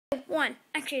1,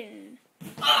 action.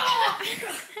 Oh!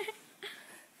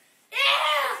 Yeah!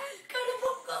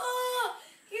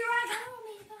 Here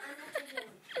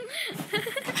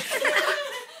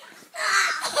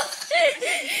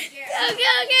I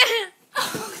go.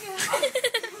 Go.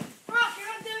 Brock, you're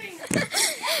not doing it.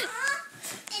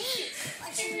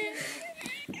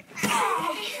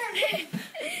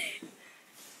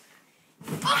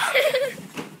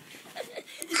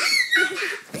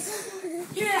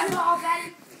 Yeah, no,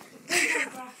 Daddy. I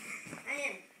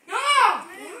am. No!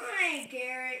 Why,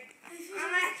 Garrett?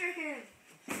 I'm after him.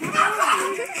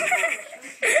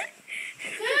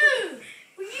 Dude!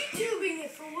 We're YouTubing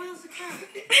it for Will's account.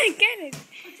 I get it.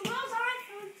 It's Will's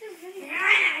iPhone.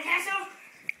 Yeah, Castle.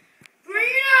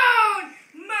 Bring it on,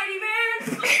 mighty man.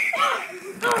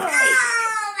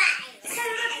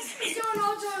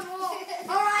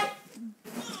 All right.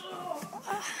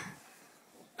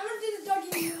 I'm gonna do the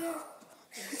doggy in there.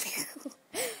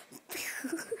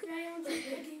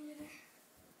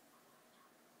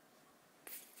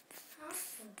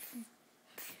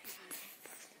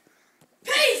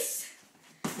 Peace!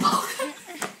 Oh!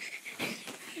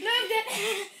 Moved it!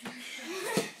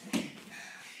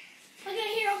 Okay,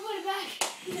 here, I'll put it back.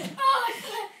 Oh, my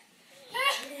God!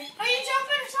 Are you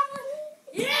jumping or something?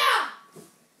 Yeah!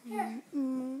 Here.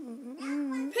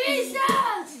 Peace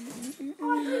out!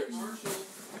 Marshall,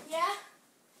 Yeah?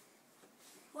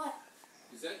 What?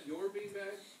 is that your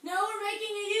beanbag? No, we're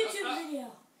making a YouTube video.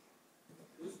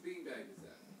 Whose beanbag is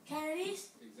that?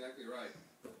 Kennedy's? Exactly right.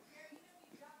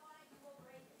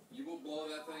 You will blow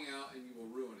that thing out and you will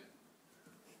ruin it.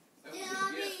 That was a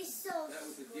gift. That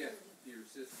was a gift to your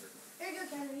sister. Here you go,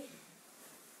 Kennedy.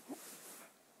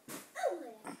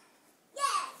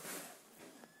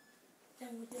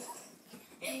 Then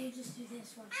we just do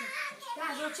this. Watch out.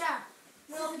 Guys, watch out.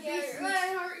 No, Gary,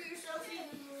 hurt yourself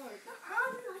even more. I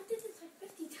did this like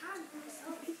 50 times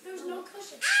myself. There's no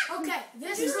cushion. Okay,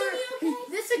 this is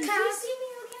this account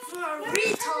for a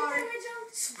retard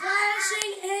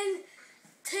splashing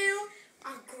into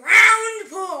a ground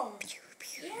pool.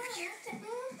 Yeah,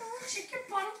 shake your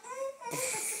butt.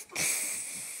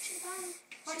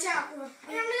 Watch out. I'm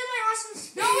gonna do my awesome.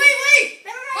 No, wait.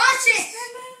 Watch it.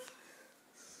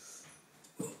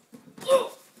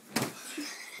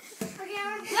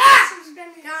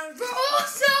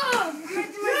 Awesome!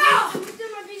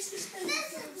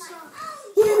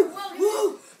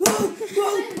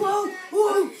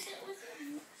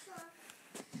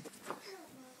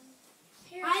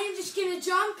 I am just gonna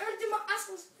jump and do my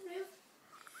awesome move.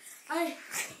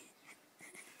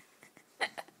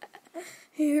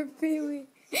 Here, baby.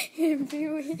 Here,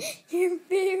 baby. Here,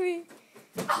 baby.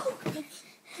 Oh!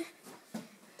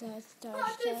 Dodge.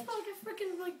 I just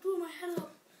freaking like blew my head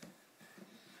up.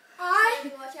 Hey,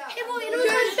 boy, you know my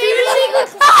favorite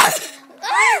sequence?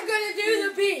 I'm gonna do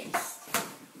the beast.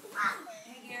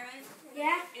 Hey, Garrett.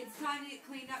 Yeah? It's time to get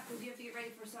cleaned up because you have to get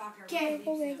ready for soccer. Okay.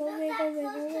 Wiggle.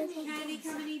 Kennedy,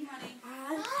 come and eat, honey.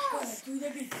 I'm gonna do the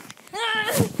beast.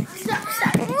 Stop.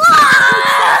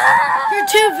 Your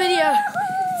tube video.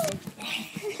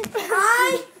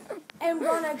 I am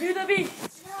gonna do the beast.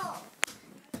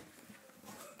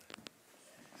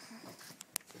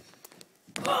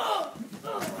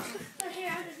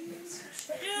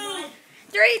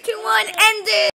 3, 2, 1, end it!